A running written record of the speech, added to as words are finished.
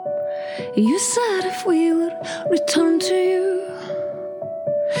You said if we would return to you,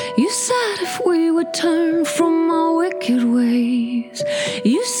 you said if we would turn from our wicked ways,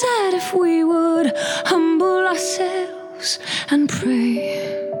 you said if we would humble ourselves and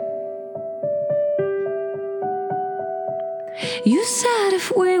pray. You said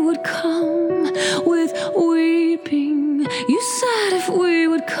if we would come with weeping, you said if we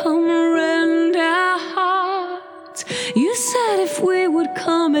would come and rend our hearts, you said if we would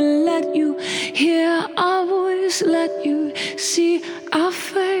come and let you hear our voice, let you see our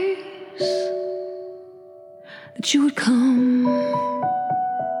face, that you would come.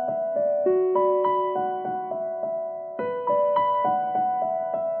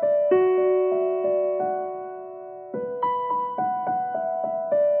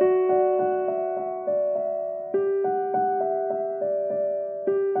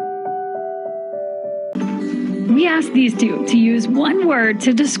 We asked these two to use one word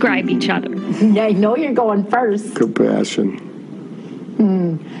to describe each other. I know you're going first. Compassion.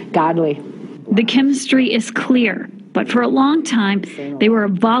 Godly. The chemistry is clear, but for a long time, they were a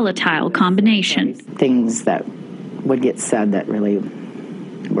volatile combination. Things that would get said that really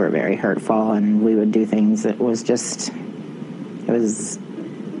were very hurtful, and we would do things that was just, it was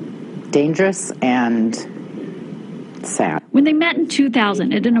dangerous and sad. When they met in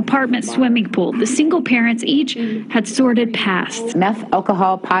 2000 at an apartment swimming pool, the single parents each had sorted past. Meth,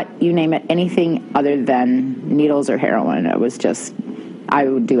 alcohol, pot, you name it, anything other than needles or heroin. It was just, I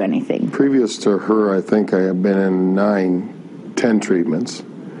would do anything. Previous to her, I think I have been in 10 treatments.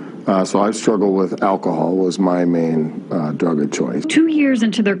 So I've struggled with alcohol was my main drug of choice. 2 years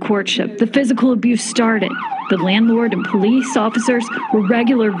into their courtship, the physical abuse started. The landlord and police officers were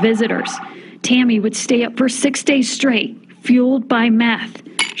regular visitors. Tammy would stay up for 6 days straight, fueled by meth.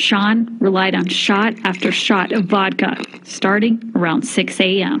 Sean relied on shot after shot of vodka, starting around 6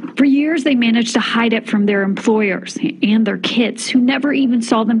 a.m. For years, they managed to hide it from their employers and their kids, who never even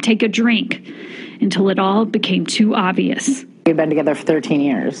saw them take a drink, until it all became too obvious. We've been together for 13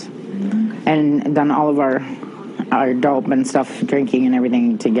 years and done all of our dope and stuff, drinking and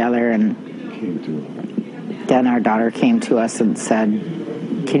everything together. And then our daughter came to us and said,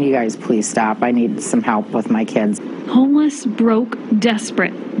 "Can you guys please stop? I need some help with my kids." Homeless, broke,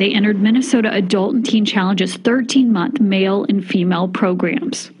 desperate, they entered Minnesota Adult and Teen Challenge's 13-month male and female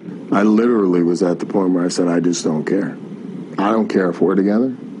programs. I literally was at the point where I said, I just don't care. I don't care if we're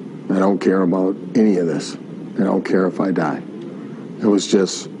together. I don't care about any of this. I don't care if I die. It was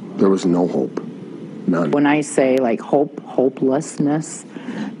just, there was no hope. None. When I say like hopelessness,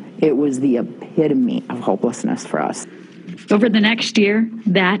 it was the epitome of hopelessness for us. Over the next year,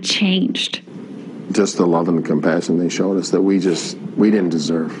 that changed. Just the love and the compassion they showed us that we didn't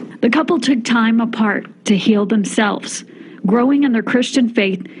deserve. The couple took time apart to heal themselves, growing in their Christian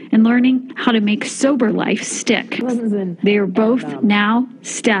faith and learning how to make sober life stick. They are both now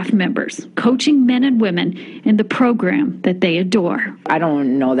staff members, coaching men and women in the program that they adore. I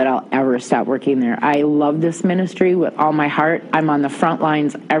don't know that I'll ever stop working there. I love this ministry with all my heart. I'm on the front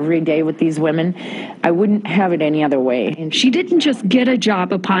lines every day with these women. I wouldn't have it any other way. She didn't just get a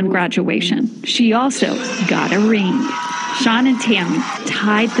job upon graduation. She also got a ring. Sean and Tammy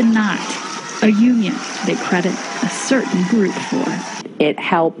tied the knot, a union they credit a certain group for. It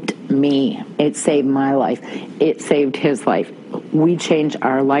helped me. It saved my life. It saved his life. We changed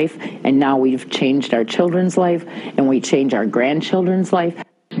our life, and now we've changed our children's life, and we change our grandchildren's life.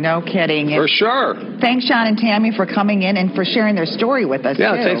 No kidding. For sure. Thanks, Sean and Tammy, for coming in and for sharing their story with us,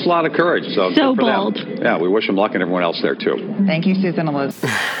 Yeah, too. it takes a lot of courage. So good for bold. them. Yeah, we wish them luck and everyone else there, too. Thank you, Susan and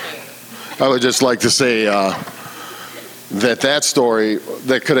Elizabeth. I would just like to say that story,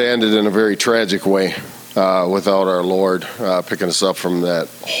 that could have ended in a very tragic way without our Lord picking us up from that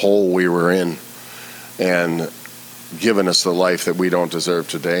hole we were in and giving us the life that we don't deserve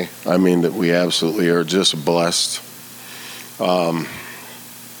today. I mean, that we absolutely are just blessed. I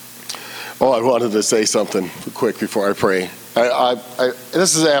wanted to say something quick before I pray.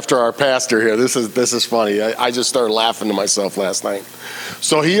 This is after our pastor here. This is funny. I just started laughing to myself last night.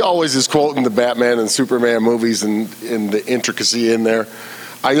 So he always is quoting the Batman and Superman movies and the intricacy in there.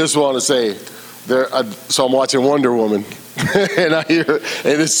 I just want to say, so I'm watching Wonder Woman, and I hear,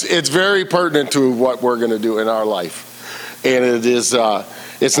 and it's very pertinent to what we're going to do in our life. And it is,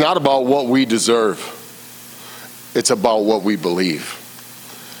 it's not about what we deserve. It's about what we believe.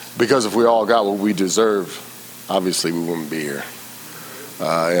 Because if we all got what we deserve, obviously we wouldn't be here.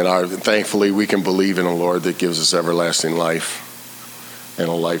 Thankfully, we can believe in a Lord that gives us everlasting life and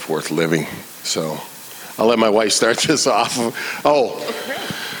a life worth living. So I'll let my wife start this off.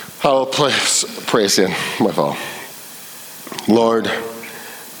 I'll pray us in, my fault. Lord,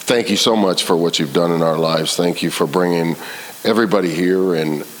 thank you so much for what you've done in our lives. Thank you for bringing everybody here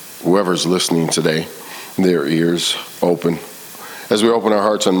and whoever's listening today, their ears open. As we open our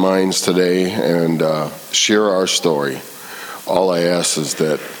hearts and minds today and share our story, all I ask is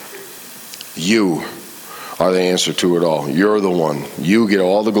that you are the answer to it all. You're the one. You get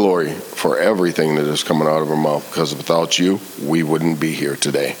all the glory for everything that is coming out of our mouth, because without you, we wouldn't be here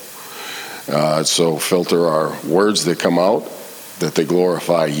today. So filter our words that come out, that they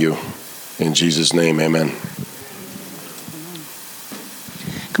glorify you. In Jesus' name, amen.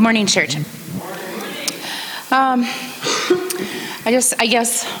 Good morning, church. I guess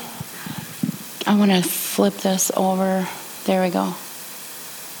I want to flip this over. There we go.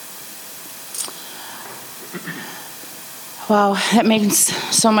 Wow, that means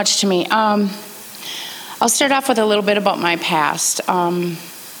so much to me. I'll start off with a little bit about my past. I'm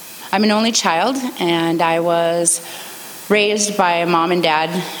an only child, and I was raised by a mom and dad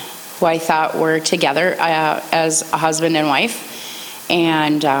who I thought were together as a husband and wife.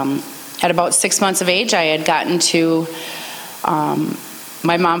 And at about 6 months of age, I had gotten to,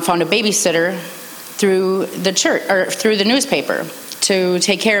 my mom found a babysitter through the church, or through the newspaper, to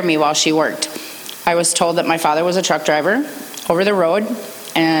take care of me while she worked. I was told that my father was a truck driver over the road,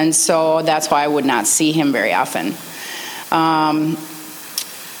 and so that's why I would not see him very often.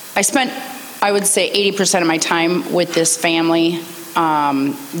 I spent, I would say, 80% of my time with this family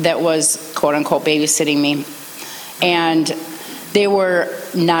that was, quote-unquote, babysitting me. And they were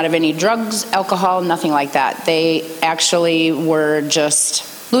not of any drugs, alcohol, nothing like that. They actually were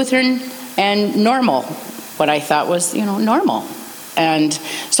just Lutheran and normal, what I thought was, normal. And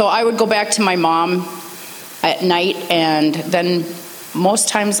so I would go back to my mom at night, and then most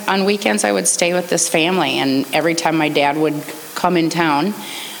times on weekends I would stay with this family. And every time my dad would come in town,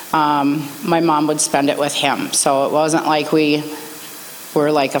 my mom would spend it with him. So it wasn't like we were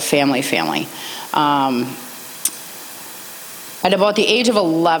like a family. At about the age of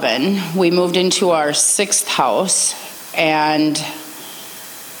 11, we moved into our 6th house, and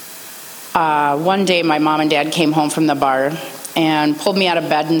one day my mom and dad came home from the bar and pulled me out of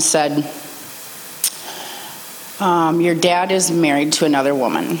bed and said, your dad is married to another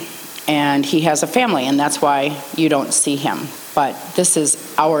woman, and he has a family, and that's why you don't see him. But this is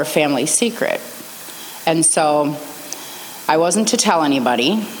our family secret. And so I wasn't to tell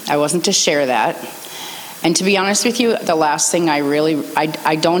anybody. I wasn't to share that. And to be honest with you, the last thing I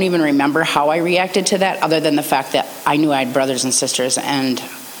don't even remember how I reacted to that, other than the fact that I knew I had brothers and sisters, and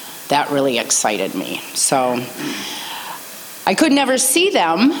that really excited me. So I could never see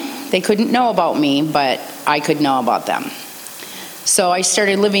them. They couldn't know about me, but I could know about them. So I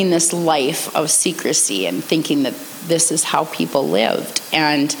started living this life of secrecy and thinking that this is how people lived.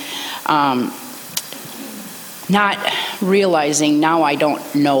 And not realizing now I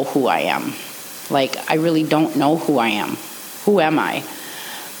don't know who I am. Like, I really don't know who I am. Who am I?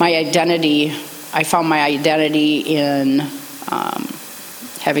 My identity, I found my identity in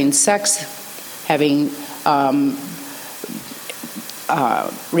having sex, having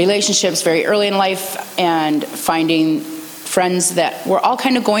relationships very early in life, and finding friends that were all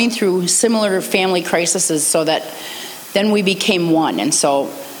kind of going through similar family crises, so that then we became one. And so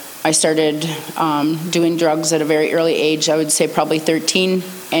I started doing drugs at a very early age, I would say probably 13,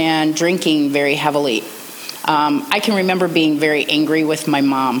 and drinking very heavily. I can remember being very angry with my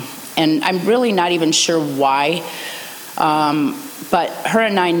mom, and I'm really not even sure why, but her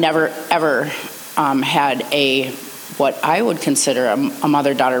and I never, ever had what I would consider a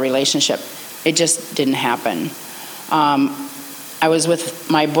mother-daughter relationship. It just didn't happen. I was with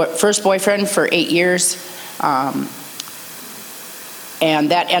my first boyfriend for 8 years,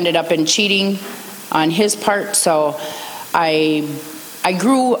 and that ended up in cheating on his part. So I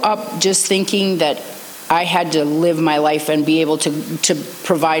grew up just thinking that I had to live my life and be able to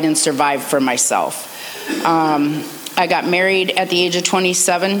provide and survive for myself. I got married at the age of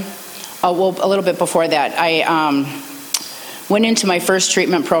 27. A little bit before that. I went into my first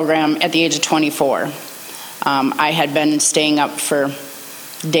treatment program at the age of 24. I had been staying up for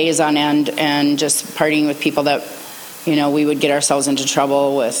days on end and just partying with people that, we would get ourselves into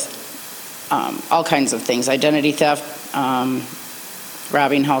trouble with all kinds of things, identity theft,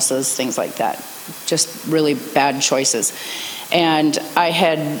 robbing houses, things like that. Just really bad choices. And I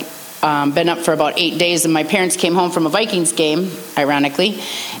had been up for about 8 days, and my parents came home from a Vikings game, ironically,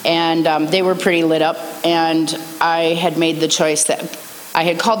 and they were pretty lit up, and I had made the choice that I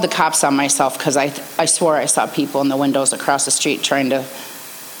had called the cops on myself because I swore I saw people in the windows across the street trying to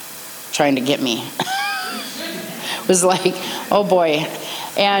get me. It was like, oh boy.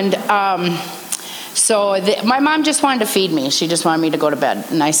 And So my mom just wanted to feed me. She just wanted me to go to bed.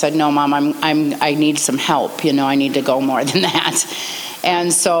 And I said, no, Mom, I need some help. I need to go more than that.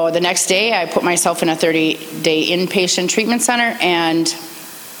 And so the next day I put myself in a 30-day inpatient treatment center, and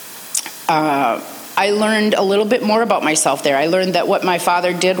I learned a little bit more about myself there. I learned that what my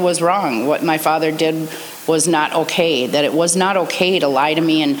father did was wrong. What my father did was not okay, that it was not okay to lie to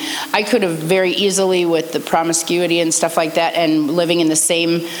me. And I could have very easily, with the promiscuity and stuff like that, and living in the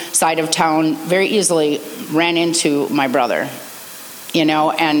same side of town, very easily ran into my brother,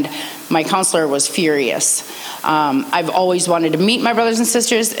 and my counselor was furious. I've always wanted to meet my brothers and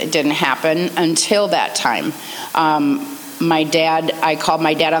sisters. It didn't happen until that time. I called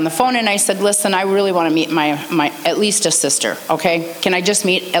my dad on the phone and I said, listen, I really want to meet my at least a sister, okay? Can I just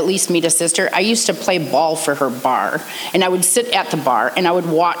at least meet a sister? I used to play ball for her bar, and I would sit at the bar and I would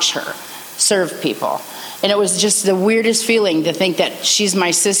watch her serve people. And it was just the weirdest feeling to think that she's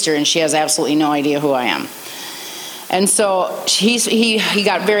my sister and she has absolutely no idea who I am. And so he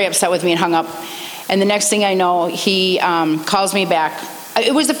got very upset with me and hung up. And the next thing I know, he calls me back.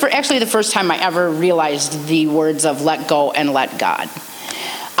 It was actually the first time I ever realized the words of let go and let God.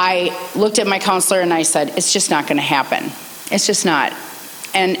 I looked at my counselor and I said, it's just not going to happen. It's just not.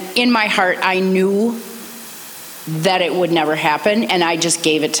 And in my heart, I knew that it would never happen, and I just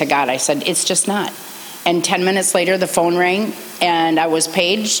gave it to God. I said, it's just not. And 10 minutes later, the phone rang, and I was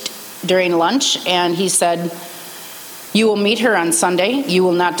paged during lunch, and he said, you will meet her on Sunday. You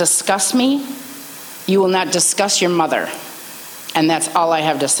will not discuss me. You will not discuss your mother. And that's all I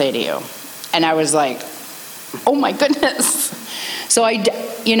have to say to you. And I was like, oh my goodness. So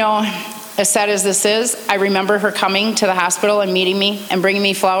as sad as this is, I remember her coming to the hospital and meeting me and bringing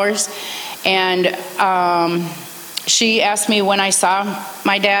me flowers. And she asked me when I saw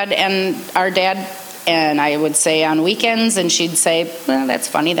my dad and our dad. And I would say on weekends, and she'd say, well, that's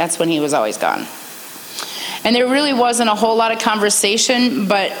funny. That's when he was always gone. And there really wasn't a whole lot of conversation,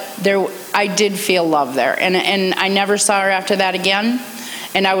 but I did feel love there. And I never saw her after that again,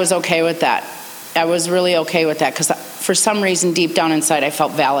 and I was okay with that. I was really okay with that, because for some reason deep down inside I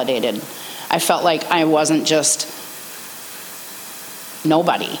felt validated. I felt like I wasn't just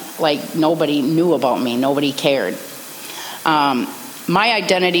nobody. Like nobody knew about me. Nobody cared. My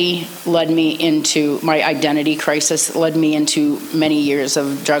identity crisis led me into many years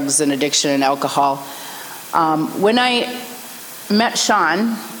of drugs and addiction and alcohol. When I met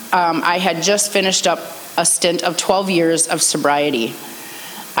Sean, I had just finished up a stint of 12 years of sobriety.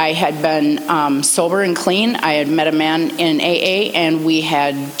 I had been sober and clean. I had met a man in AA, and we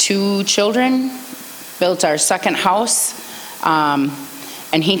had 2 children, built our second house,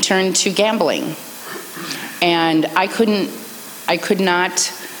 and he turned to gambling. And I could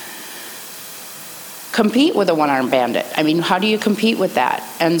not compete with a one-armed bandit. I mean, how do you compete with that?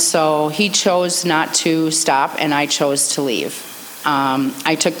 And so he chose not to stop, and I chose to leave.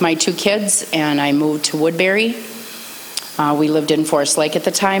 I took my 2 kids and I moved to Woodbury. We lived in Forest Lake at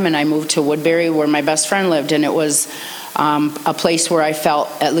the time, and I moved to Woodbury where my best friend lived, and it was a place where I felt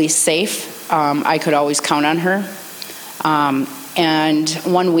at least safe. I could always count on her. And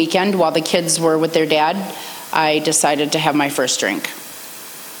one weekend while the kids were with their dad, I decided to have my first drink.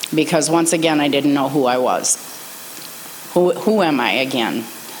 Because once again, I didn't know who I was. Who am I again?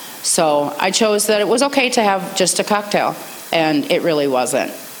 So I chose that it was okay to have just a cocktail, and it really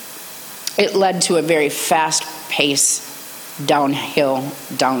wasn't. It led to a very fast-paced downhill,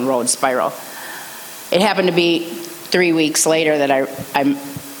 down road spiral. It happened to be 3 weeks later that I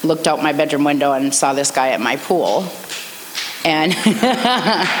looked out my bedroom window and saw this guy at my pool. And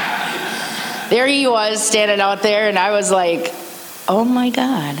there he was standing out there, and I was like, oh my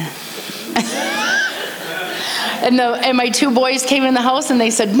God. and my 2 boys came in the house and they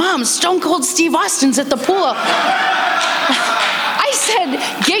said, Mom, Stone Cold Steve Austin's at the pool. I said,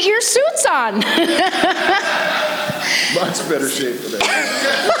 get your suits on. Much better shape for that.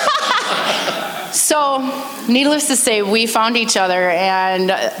 So, needless to say, we found each other,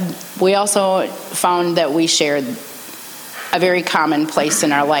 and we also found that we shared a very common place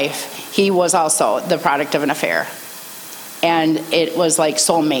in our life. He was also the product of an affair. And it was like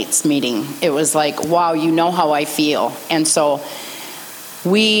soulmates meeting. It was like, wow, you know how I feel. And so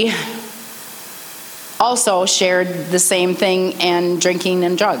we also shared the same thing, and drinking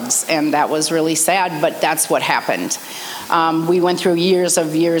and drugs. And that was really sad, but that's what happened. We went through years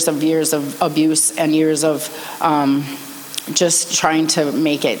of abuse and years of just trying to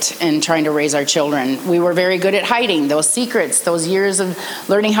make it and trying to raise our children. We were very good at hiding those secrets. Those years of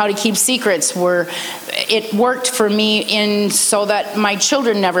learning how to keep secrets it worked for me so that my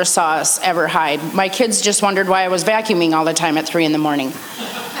children never saw us ever hide. My kids just wondered why I was vacuuming all the time at 3 a.m.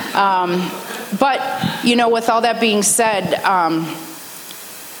 But, you know, with all that being said,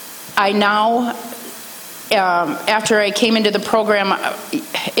 I now, after I came into the program,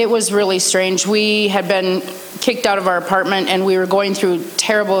 it was really strange. We had been kicked out of our apartment, and we were going through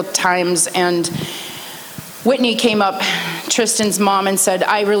terrible times, and Whitney came up, Tristan's mom, and said,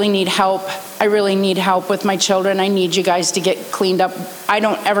 I really need help. I really need help with my children. I need you guys to get cleaned up. I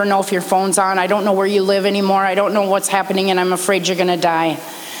don't ever know if your phone's on. I don't know where you live anymore. I don't know what's happening, and I'm afraid you're going to die.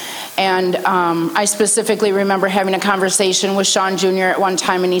 And I specifically remember having a conversation with Sean Jr. at one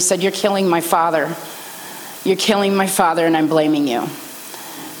time, and he said, you're killing my father. You're killing my father, and I'm blaming you.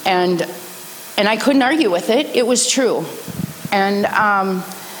 And I couldn't argue with it. It was true. And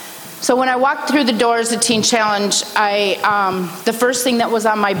so when I walked through the doors at Teen Challenge, the first thing that was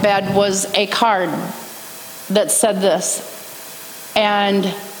on my bed was a card that said this. And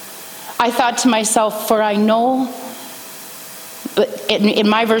I thought to myself, for I know, in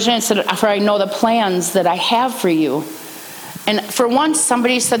my version it said, for I know the plans that I have for you. And for once,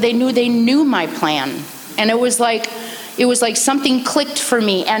 somebody said they knew my plan. And it was like something clicked for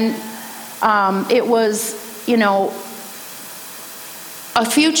me. And it was, you know, a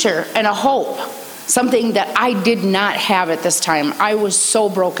future and a hope, something that I did not have at this time. I was so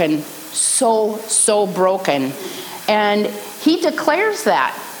broken, so broken. And he declares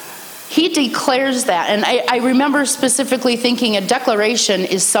that. He declares that. And I remember specifically thinking a declaration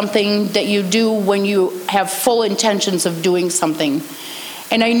is something that you do when you have full intentions of doing something.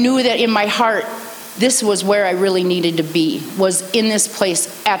 And I knew that in my heart, this was where I really needed to be, was in this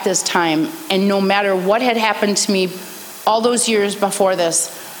place at this time. And no matter what had happened to me all those years before this,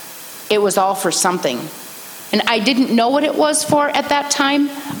 it was all for something. And I didn't know what it was for at that time.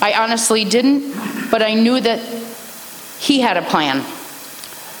 I honestly didn't, but I knew that he had a plan.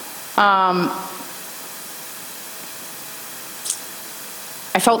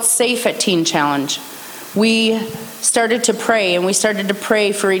 I felt safe at Teen Challenge. We started to pray, and we started to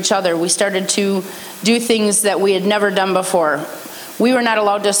pray for each other. We started to do things that we had never done before. We were not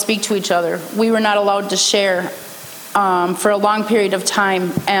allowed to speak to each other. We were not allowed to share for a long period of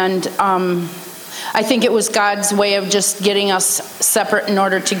time. And I think it was God's way of just getting us separate in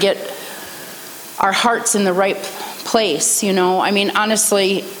order to get our hearts in the right place, you know. I mean,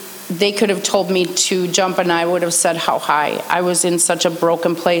 honestly, they could have told me to jump, and I would have said how high. I was in such a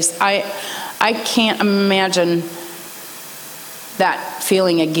broken place. I can't imagine that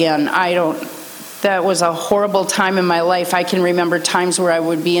feeling again. That was a horrible time in my life. I can remember times where I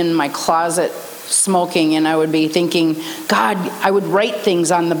would be in my closet smoking, and I would be thinking, God, I would write things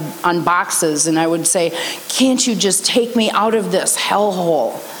on boxes, and I would say, can't you just take me out of this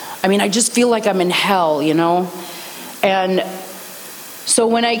hellhole? I mean, I just feel like I'm in hell, you know? And so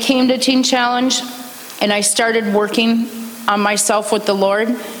when I came to Teen Challenge and I started working on myself with the Lord,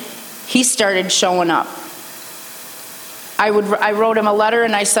 he started showing up. I wrote him a letter,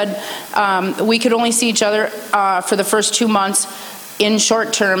 and I said, we could only see each other for the first 2 months in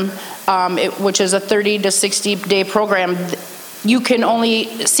short term, which is a 30 to 60 day program. You can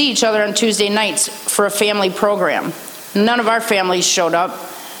only see each other on Tuesday nights for a family program. None of our families showed up,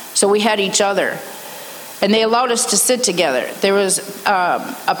 so we had each other. And they allowed us to sit together. There was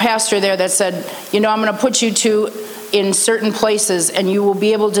a pastor there that said, you know, I'm going to put you two in certain places and you will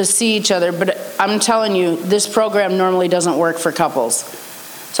be able to see each other, but I'm telling you, this program normally doesn't work for couples.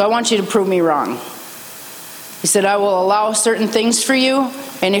 So I want you to prove me wrong. He said, I will allow certain things for you,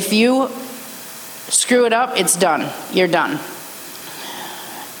 and if you screw it up, it's done. You're done.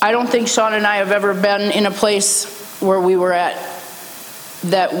 I don't think Sean and I have ever been in a place where we were at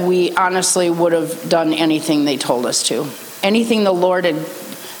that we honestly would have done anything they told us to. Anything the Lord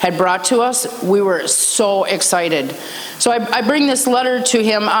had brought to us, we were so excited. So I bring this letter to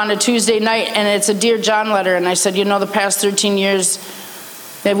him on a Tuesday night, and it's a Dear John letter, and I said, you know, the past 13 years,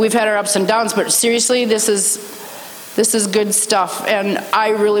 we've had our ups and downs, but seriously, this is good stuff, and I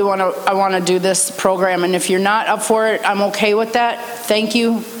really want to do this program, and if you're not up for it, I'm okay with that. Thank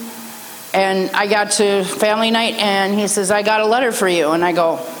you. And I got to family night, and he says, I got a letter for you. And I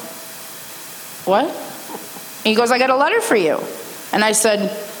go, what? And he goes, I got a letter for you. And I said,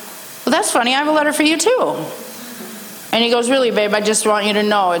 well, that's funny. I have a letter for you, too. And he goes, really, babe, I just want you to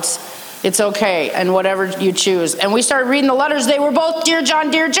know it's okay, and whatever you choose. And we started reading the letters. They were both Dear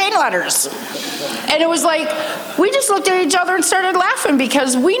John, Dear Jane letters. And it was like, we just looked at each other and started laughing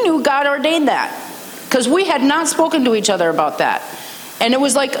because we knew God ordained that. Because we had not spoken to each other about that. And it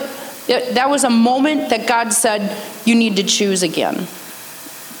was like, that was a moment that God said, you need to choose again.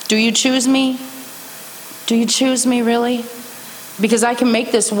 Do you choose me? Do you choose me, really? Because I can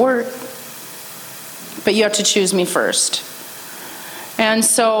make this work, but you have to choose me first. And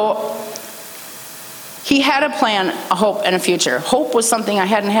so He had a plan, a hope, and a future. Hope was something I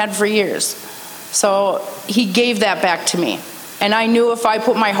hadn't had for years. So he gave that back to me. And I knew if I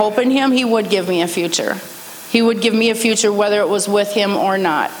put my hope in him, he would give me a future. He would give me a future whether it was with him or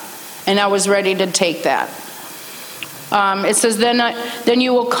not. And I was ready to take that. It says, then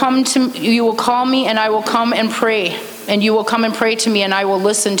you will call me and I will come and pray. And you will come and pray to me and I will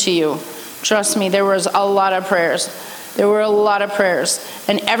listen to you. Trust me, there was a lot of prayers. There were a lot of prayers.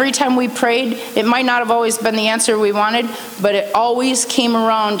 And every time we prayed, it might not have always been the answer we wanted, but it always came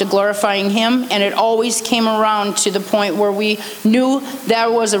around to glorifying him, and it always came around to the point where we knew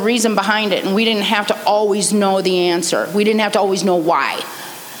there was a reason behind it, and we didn't have to always know the answer. We didn't have to always know why.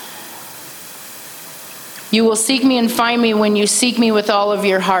 You will seek me and find me when you seek me with all of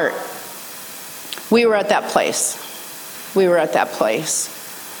your heart. We were at that place. We were at that place.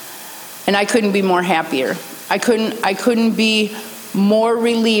 And I couldn't be more happier. I couldn't be more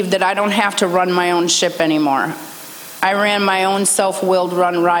relieved that I don't have to run my own ship anymore. I ran my own self-willed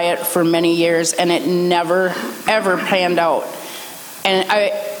run riot for many years, and it never, ever panned out. And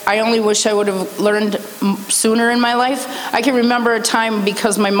I only wish I would have learned sooner in my life. I can remember a time,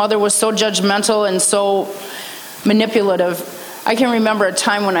 because my mother was so judgmental and so manipulative, I can remember a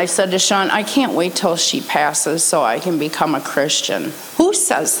time when I said to Sean, I can't wait till she passes so I can become a Christian. Who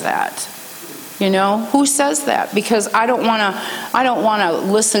says that? You know, who says that? Because I don't want to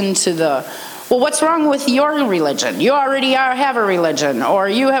listen to the, well, what's wrong with your religion? You already have a religion, or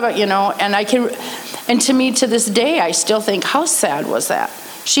you have a, and to me, to this day, I still think, how sad was that?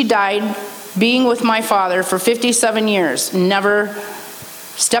 She died being with my father for 57 years, never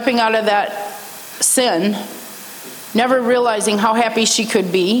stepping out of that sin, never realizing how happy she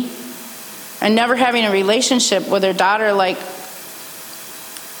could be, and never having a relationship with her daughter. Like,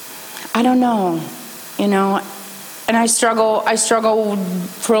 I don't know, and I struggled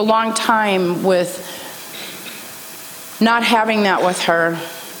for a long time with not having that with her.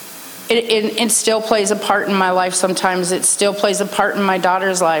 It still plays a part in my life sometimes. It still plays a part in my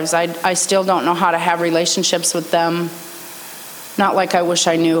daughter's lives. I still don't know how to have relationships with them. Not like I wish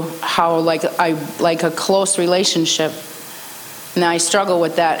I knew how, like a close relationship. And I struggle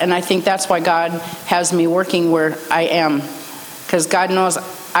with that. And I think that's why God has me working where I am. Because God knows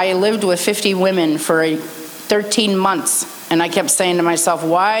I lived with 50 women for 13 months. And I kept saying to myself,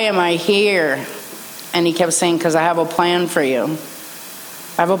 why am I here? And he kept saying, because I have a plan for you.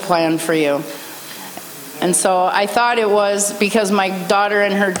 I have a plan for you. And so I thought it was because my daughter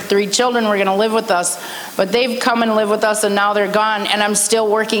and her 3 children were going to live with us. But they've come and lived with us, and now they're gone. And I'm still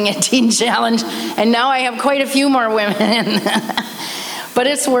working at Teen Challenge. And now I have quite a few more women. But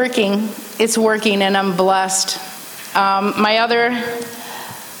it's working. It's working, and I'm blessed. My other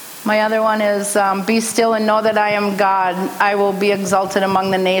one is, be still and know that I am God. I will be exalted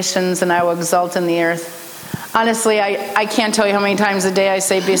among the nations, and I will exalt in the earth. Honestly, I can't tell you how many times a day I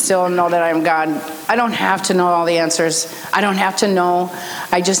say, be still and know that I am God. I don't have to know all the answers. I don't have to know.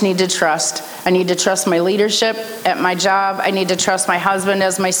 I just need to trust. I need to trust my leadership at my job. I need to trust my husband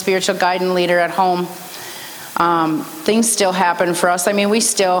as my spiritual guide and leader at home. Things still happen for us. I mean, we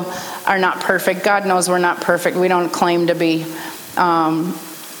still are not perfect. God knows we're not perfect. We don't claim to be.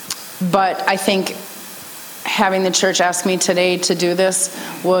 But I think having the church ask me today to do this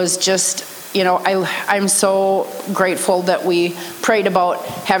was just, I'm so grateful that we prayed about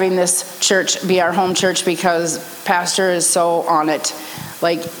having this church be our home church, because Pastor is so on it.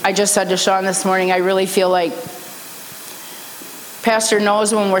 Like I just said to Sean this morning, I really feel like Pastor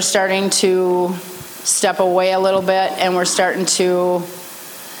knows when we're starting to step away a little bit and we're starting to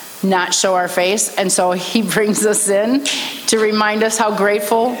not show our face. And so he brings us in to remind us how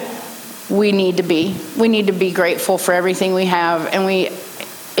grateful we need to be. We need to be grateful for everything we have. And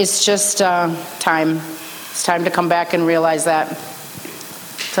it's just time. It's time to come back and realize that.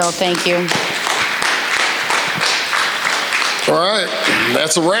 So thank you. All right,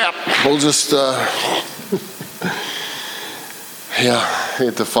 that's a wrap. We'll just,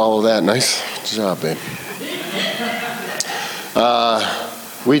 hate to follow that. Nice job, babe.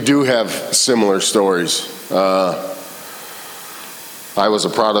 We do have similar stories. I was a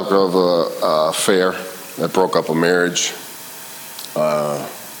product of an affair that broke up a marriage.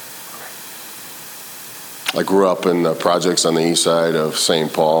 I grew up in the projects on the east side of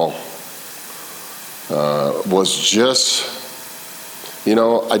St. Paul. Was just,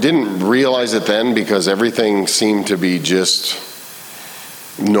 I didn't realize it then because everything seemed to be just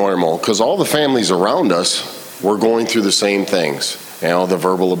normal. Because all the families around us were going through the same things. The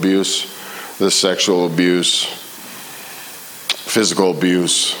verbal abuse, the sexual abuse, physical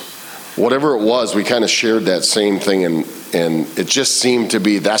abuse, whatever it was, we kind of shared that same thing, and it just seemed to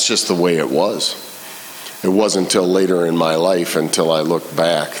be, that's just the way it was. it wasn't until later in my life, until I looked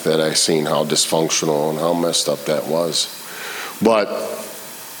back, that I seen how dysfunctional and how messed up that was. But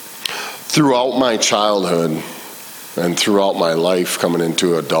throughout my childhood and throughout my life coming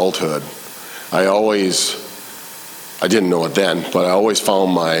into adulthood, I didn't know it then, but I always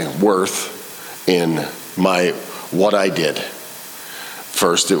found my worth in what I did.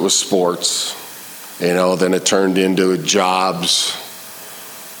 First it was sports, then it turned into jobs,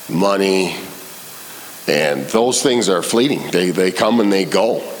 money, and those things are fleeting. They come and they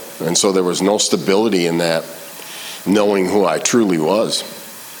go. And so there was no stability in that, knowing who I truly was.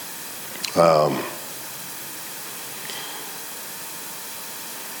 I'm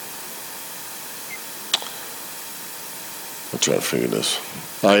trying to figure this.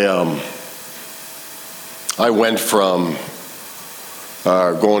 I went from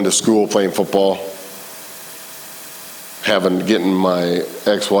going to school, playing football, getting my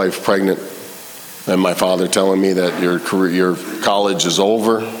ex-wife pregnant, and my father telling me that your college is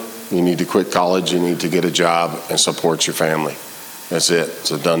over, you need to quit college, you need to get a job and support your family. That's it.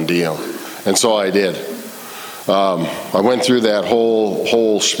 It's a done deal. And so I did. I went through that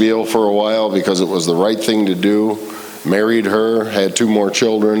whole spiel for a while because it was the right thing to do. Married her, had 2 more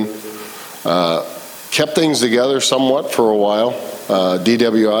children, kept things together somewhat for a while,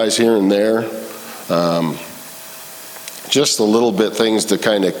 DWIs here and there, just a little bit things to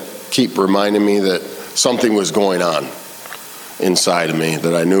kind of keep reminding me that something was going on inside of me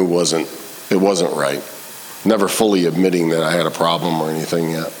that I knew it wasn't right. Never fully admitting that I had a problem or anything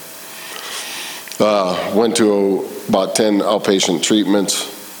yet. Went to about 10 outpatient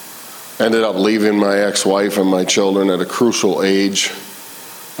treatments. Ended up leaving my ex-wife and my children at a crucial age.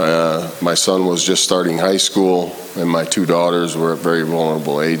 My son was just starting high school, and my 2 daughters were at very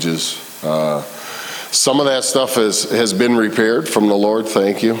vulnerable ages. Some of that stuff has been repaired from the Lord.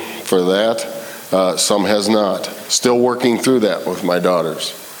 Thank you for that. Some has not. Still working through that with my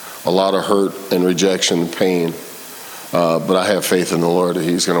daughters. A lot of hurt and rejection and pain. But I have faith in the Lord that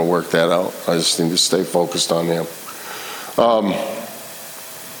He's going to work that out. I just need to stay focused on Him.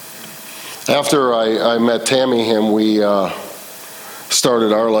 After I met Tammy and we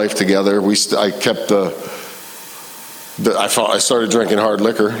started our life together, I started drinking hard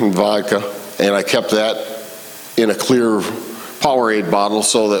liquor and vodka, and I kept that in a clear Powerade bottle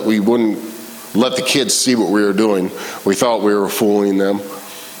so that we wouldn't let the kids see what we were doing. We thought we were fooling them.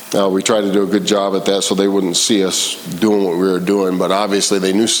 We tried to do a good job at that so they wouldn't see us doing what we were doing, but obviously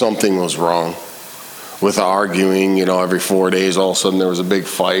they knew something was wrong with the arguing. Every 4 days all of a sudden there was a big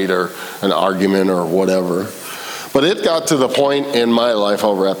fight or an argument or whatever. But it got to the point in my life,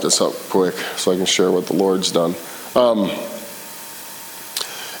 I'll wrap this up quick so I can share what the Lord's done.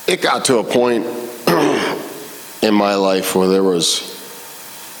 It got to a point in my life where there was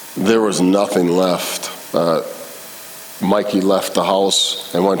nothing left. Mikey left the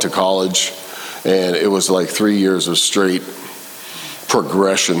house and went to college, and it was like 3 years of straight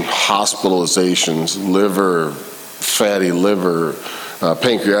progression, hospitalizations, fatty liver,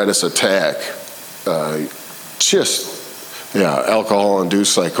 pancreatitis attack,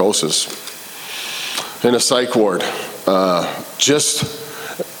 alcohol-induced psychosis in a psych ward. Just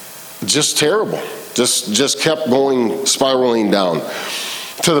terrible. Just kept spiraling down.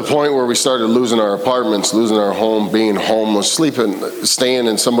 To the point where we started losing our apartments, losing our home, being homeless, staying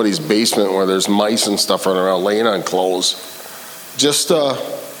in somebody's basement where there's mice and stuff running around, laying on clothes. Just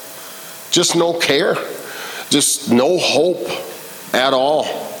no care. Just no hope at all.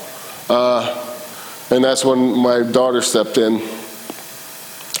 And that's when my daughter stepped in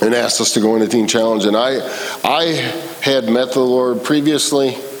and asked us to go into Teen Challenge. And I had met the Lord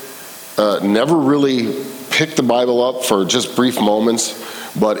previously, never really picked the Bible up for just brief moments.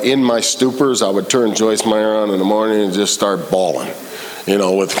 But in my stupors, I would turn Joyce Meyer on in the morning and just start bawling,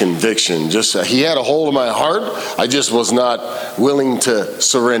 with conviction. He had a hold of my heart. I just was not willing to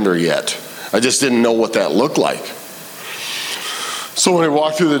surrender yet. I just didn't know what that looked like. So when I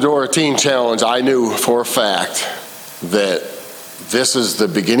walked through the door of Teen Challenge, I knew for a fact that this is the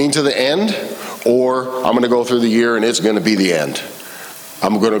beginning to the end, or I'm going to go through the year and it's going to be the end.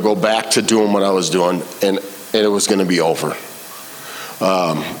 I'm going to go back to doing what I was doing, and it was going to be over.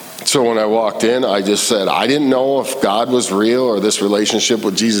 So when I walked in, I just said, I didn't know if God was real or this relationship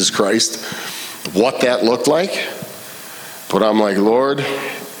with Jesus Christ, what that looked like. But I'm like, Lord,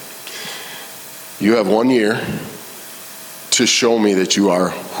 you have 1 year to show me that you are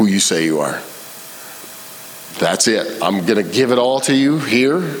who you say you are. That's it. I'm going to give it all to you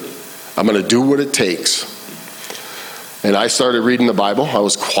here. I'm going to do what it takes. And I started reading the Bible. I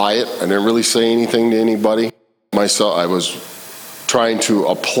was quiet. I didn't really say anything to anybody. I was trying to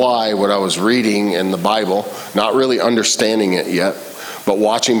apply what I was reading in the Bible, not really understanding it yet, but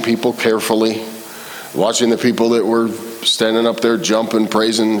watching people carefully, watching the people that were standing up there jumping,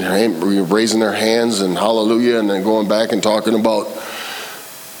 praising, raising their hands and hallelujah, and then going back and talking about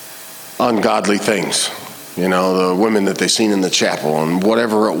ungodly things. You know, the women that they seen in the chapel and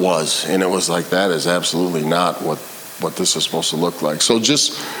whatever it was. And it was like, that is absolutely not what this is supposed to look like. So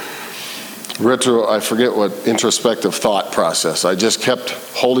just I forget what introspective thought process. I just kept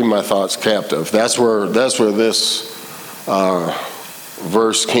holding my thoughts captive. That's where this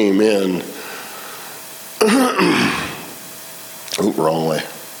verse came in. Oop, wrong way.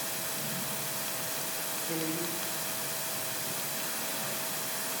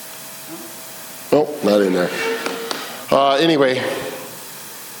 Oh, not in there. Anyway,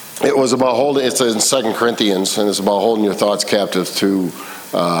 it was about holding, it's in 2 Corinthians, and it's about holding your thoughts captive to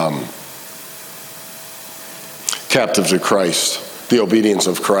Christ, the obedience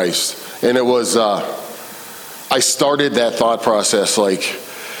of Christ. And it was, I started that thought process like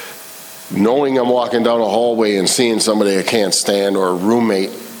knowing I'm walking down a hallway and seeing somebody I can't stand, or a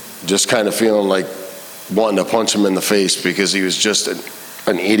roommate, just kind of feeling like wanting to punch him in the face because he was just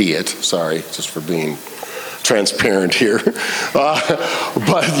an idiot. Sorry, just for being transparent here.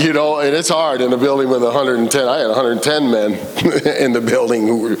 But, you know, and it's hard in a building with 110. I had 110 men in the building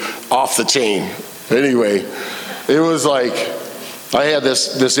who were off the chain. Anyway, it was like, I had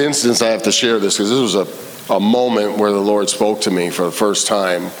this instance, I have to share this, because this was a moment where the Lord spoke to me for the first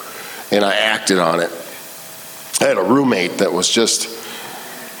time, and I acted on it. I had a roommate that was just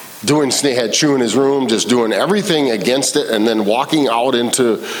had chewing his room, just doing everything against it, and then walking out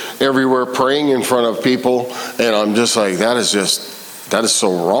into everywhere, praying in front of people, and I'm just like, that is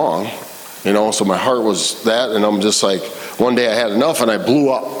so wrong, you know. So my heart was that, and I'm just like, one day I had enough, and I blew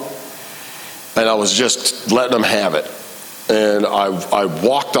up, and I was just letting them have it, and I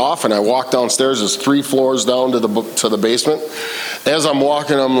walked off, and I walked downstairs. There's 3 floors down to the basement. As I'm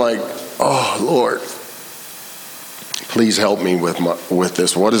walking, I'm like, oh Lord, please help me with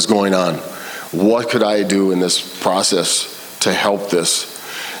this. What is going on? What could I do in this process to help this?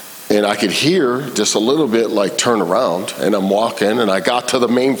 And I could hear just a little bit like turn around, and I'm walking, and I got to the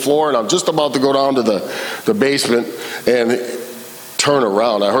main floor, and I'm just about to go down to the basement and turn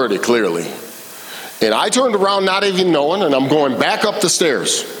around. I heard it clearly. And I turned around not even knowing, and I'm going back up the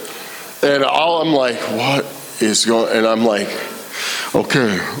stairs. And I'm like, what is going, and I'm like,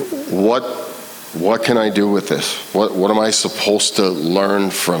 okay, what can I do with this? What am I supposed to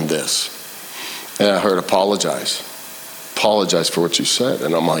learn from this? And I heard apologize for what you said.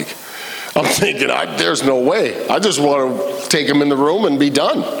 And I'm thinking, there's no way. I just want to take him in the room and be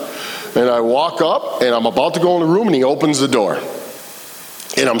done. And I walk up, and I'm about to go in the room, and he opens the door.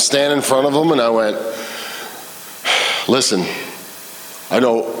 And I'm standing in front of him, and I went, listen, I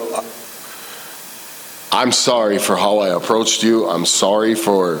know I'm sorry for how I approached you. I'm sorry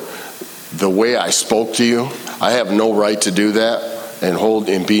for the way I spoke to you. I have no right to do that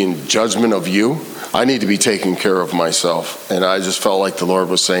and be in judgment of you. I need to be taking care of myself. And I just felt like the Lord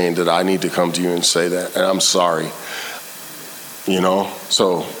was saying that I need to come to you and say that. And I'm sorry. You know?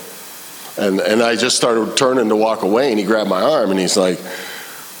 So, and I just started turning to walk away, and he grabbed my arm, and he's like,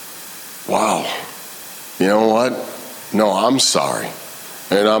 wow, you know what? No, I'm sorry.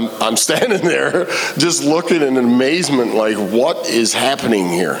 And I'm standing there just looking in amazement, like, what is happening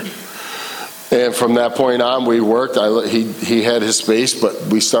here? And from that point on, we worked. He had his space, but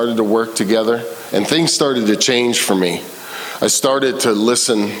we started to work together, and things started to change for me. I started to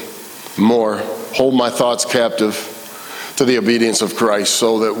listen more, hold my thoughts captive to the obedience of Christ,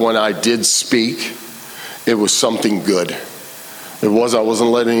 so that when I did speak, it was something good. I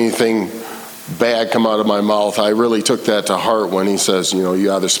wasn't letting anything bad come out of my mouth. I really took that to heart when he says, you know,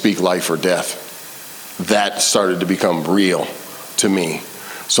 you either speak life or death. That started to become real to me.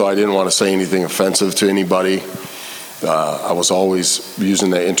 So I didn't want to say anything offensive to anybody. I was always using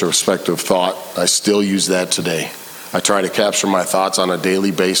that introspective thought. I still use that today. I try to capture my thoughts on a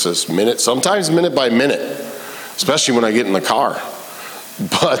daily basis, sometimes minute by minute, especially when I get in the car.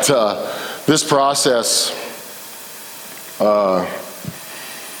 But this process,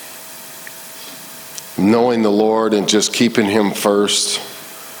 knowing the Lord and just keeping him first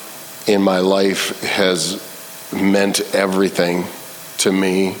in my life has meant everything to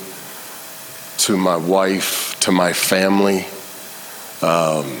me, to my wife, to my family.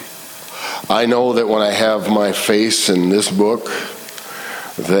 I know that when I have my face in this book,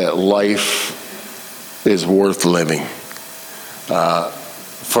 that life is worth living.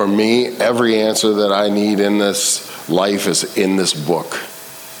 For me, every answer that I need in this life is in this book.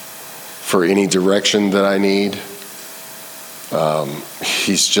 For any direction that I need,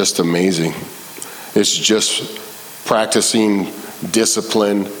 He's just amazing. It's just practicing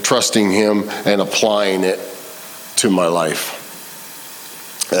discipline, trusting him, and applying it to my life.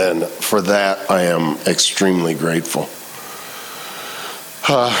 And for that, I am extremely grateful.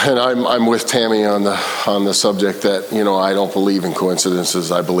 And I'm with Tammy on the subject that, I don't believe in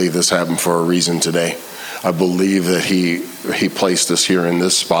coincidences. I believe this happened for a reason today. I believe that he placed us here in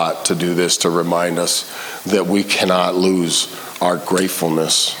this spot to do this, to remind us that we cannot lose our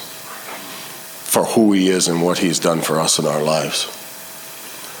gratefulness for who he is and what he's done for us in our lives.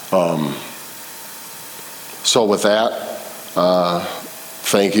 So with that,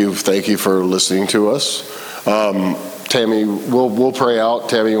 thank you for listening to us. Tammy, we'll pray out.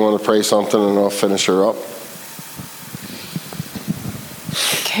 Tammy, you want to pray something, and I'll finish her up.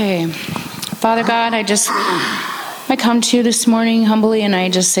 Okay. Father God, I come to you this morning humbly, and I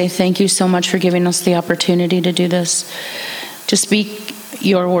just say thank you so much for giving us the opportunity to do this, to speak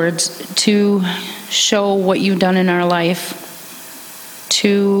your words, to show what you've done in our life,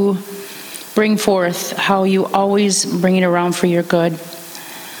 to bring forth how you always bring it around for your good.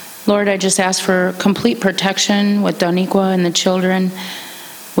 Lord, I just ask for complete protection with Doniqua and the children,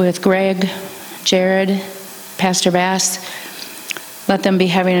 with Greg, Jared, Pastor Bass. Let them be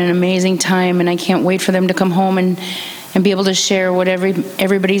having an amazing time, and I can't wait for them to come home and be able to share what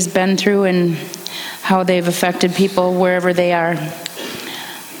everybody's been through and how they've affected people wherever they are.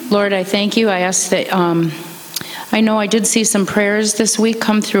 Lord, I thank you. I ask that, I know I did see some prayers this week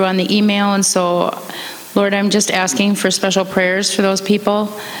come through on the email, and so, Lord, I'm just asking for special prayers for those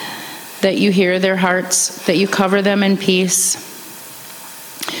people, that you hear their hearts, that you cover them in peace.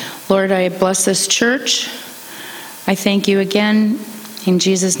 Lord, I bless this church. I thank you again. In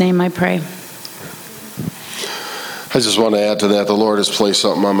Jesus' name I pray. I just want to add to that. The Lord has placed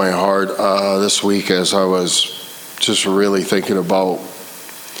something on my heart this week as I was just really thinking about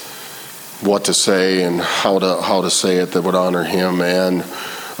what to say and how to say it that would honor him. And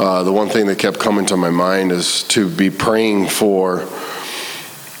the one thing that kept coming to my mind is to be praying for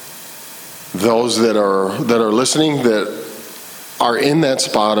those that are listening, that are in that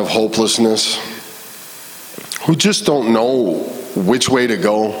spot of hopelessness, who just don't know which way to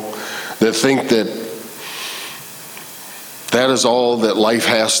go, that think that is all that life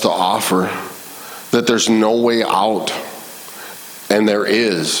has to offer, that there's no way out. And there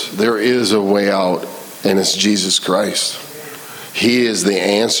is a way out, and it's Jesus Christ. He is the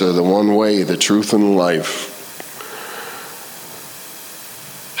answer, the one way, the truth, and the life.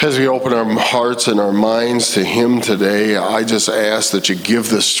 As we open our hearts and our minds to him today, I just ask that you give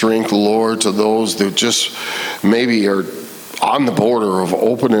the strength, Lord, to those that just maybe are on the border of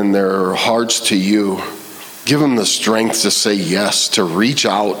opening their hearts to you. Give them the strength to say yes, to reach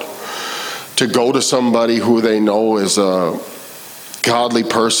out, to go to somebody who they know is a godly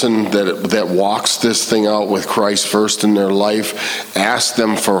person that walks this thing out with Christ first in their life. Ask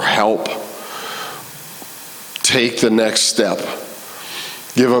them for help. Take the next step.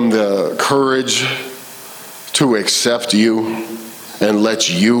 Give them the courage to accept you and let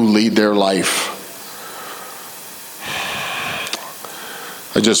you lead their life.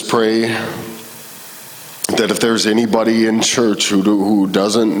 I just pray that if there's anybody in church who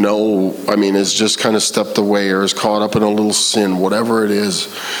doesn't know, is just kind of stepped away or is caught up in a little sin, whatever it is,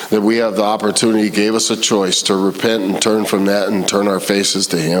 that we have the opportunity, gave us a choice to repent and turn from that and turn our faces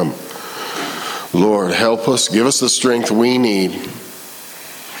to him. Lord, help us, give us the strength we need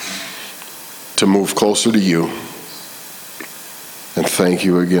to move closer to you. And thank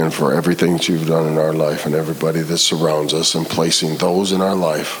you again for everything that you've done in our life and everybody that surrounds us, and placing those in our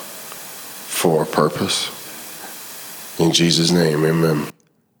life for a purpose. In Jesus' name, amen.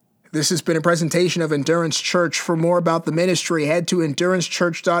 This has been a presentation of Endurance Church. For more about the ministry, head to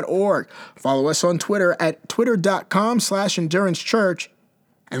endurancechurch.org. Follow us on Twitter at twitter.com/endurancechurch,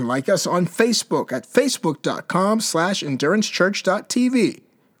 and like us on Facebook at facebook.com/endurancechurch.tv.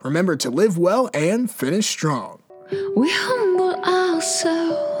 Remember to live well and finish strong. We humble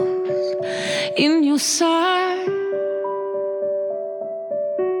ourselves in your sight.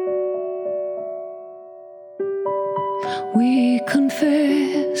 We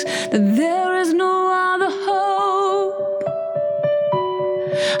confess that there is no other hope,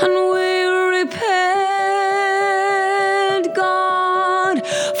 and we repent, God,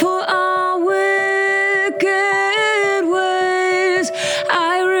 for our wicked ways.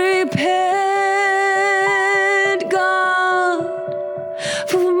 I repent, God,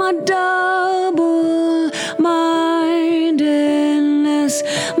 for my double-mindedness,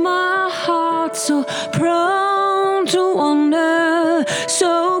 my heart so prone to wander,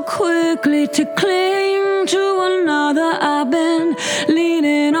 so quickly to cling to another. I've been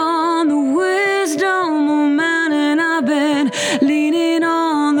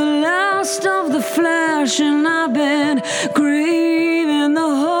the flesh, and I've been grieving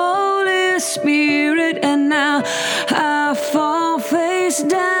the Holy Spirit, and now I fall face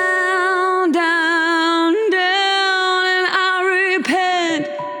down, down, down, and I repent.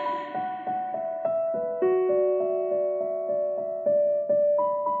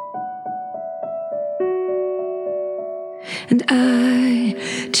 And I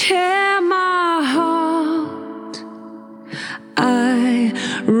tear my heart, I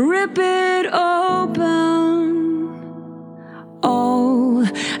rip it open, all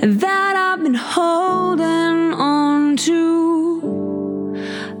that I've been holding on to.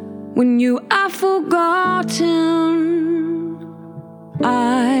 When you are forgotten,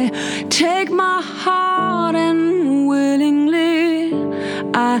 I take my heart and willingly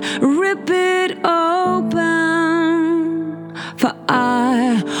I rip it open, for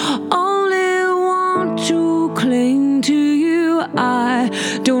I only want to cling to you. I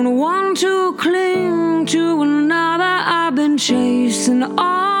don't want to cling to another. I've been chasing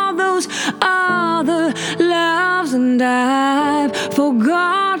all those other loves, and I've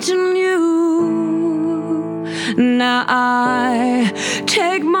forgotten you. Now I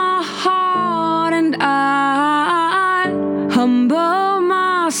take my heart and I humble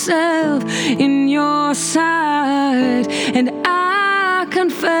myself in your sight, and I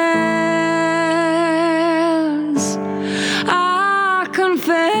confess,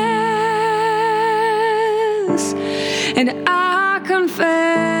 and I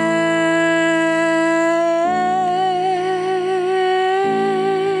confess,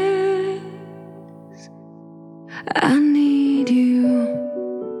 I need you.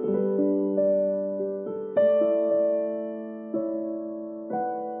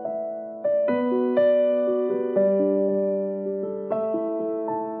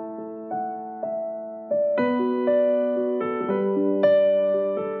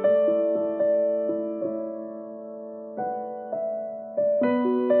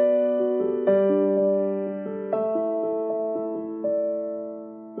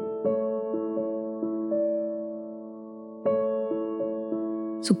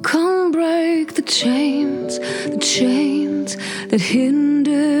 So come break the chains that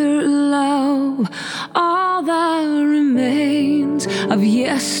hinder love, all that remains of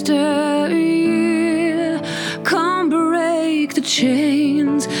yesteryear. Come break the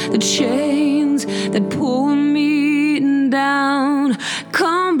chains that pull me down.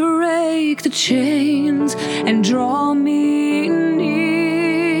 Come break the chains and draw me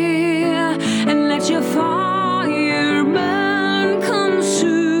near, and let your fire burn,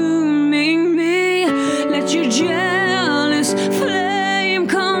 consuming me. Let your jealous flame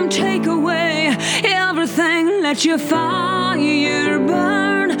come take away everything. Let your fire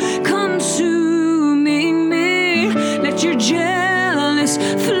burn, consuming me. Let your jealous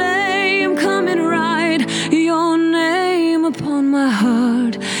flame come and write your name upon my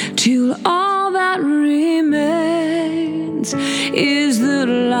heart, till all that remains is the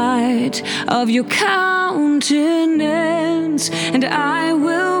light of your countenance, and I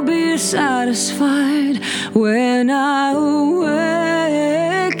will be satisfied when I awaken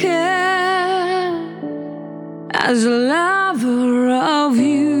as a lover of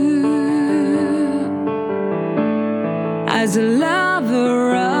you, as a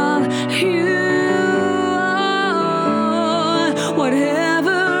lover of you.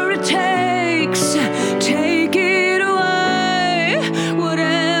 Whatever it takes, take it away.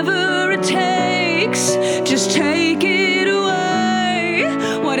 Whatever it takes, just take it away.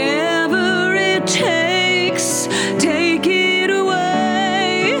 Whatever it takes, take it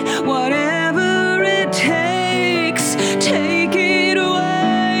away. Whatever it takes, take it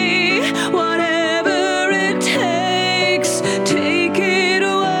away. Whatever it takes, take it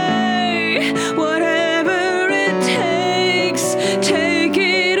away. Whatever it takes, take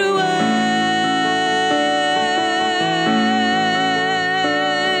it away.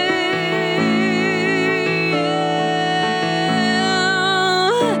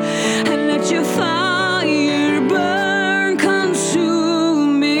 And let your fire burn,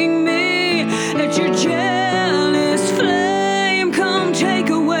 consuming me. Let your jealous flame come take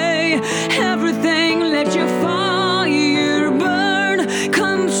away everything. Let your fire burn,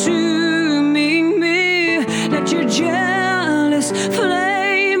 consuming me. Let your jealous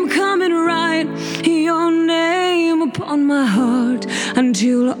flame come and write your name upon my heart,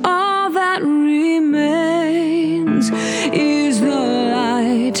 until all that remains is the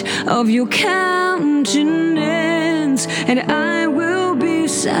light of your countenance, and I will be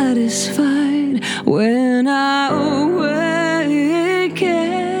satisfied when I awaken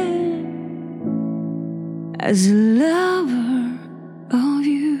as a lover of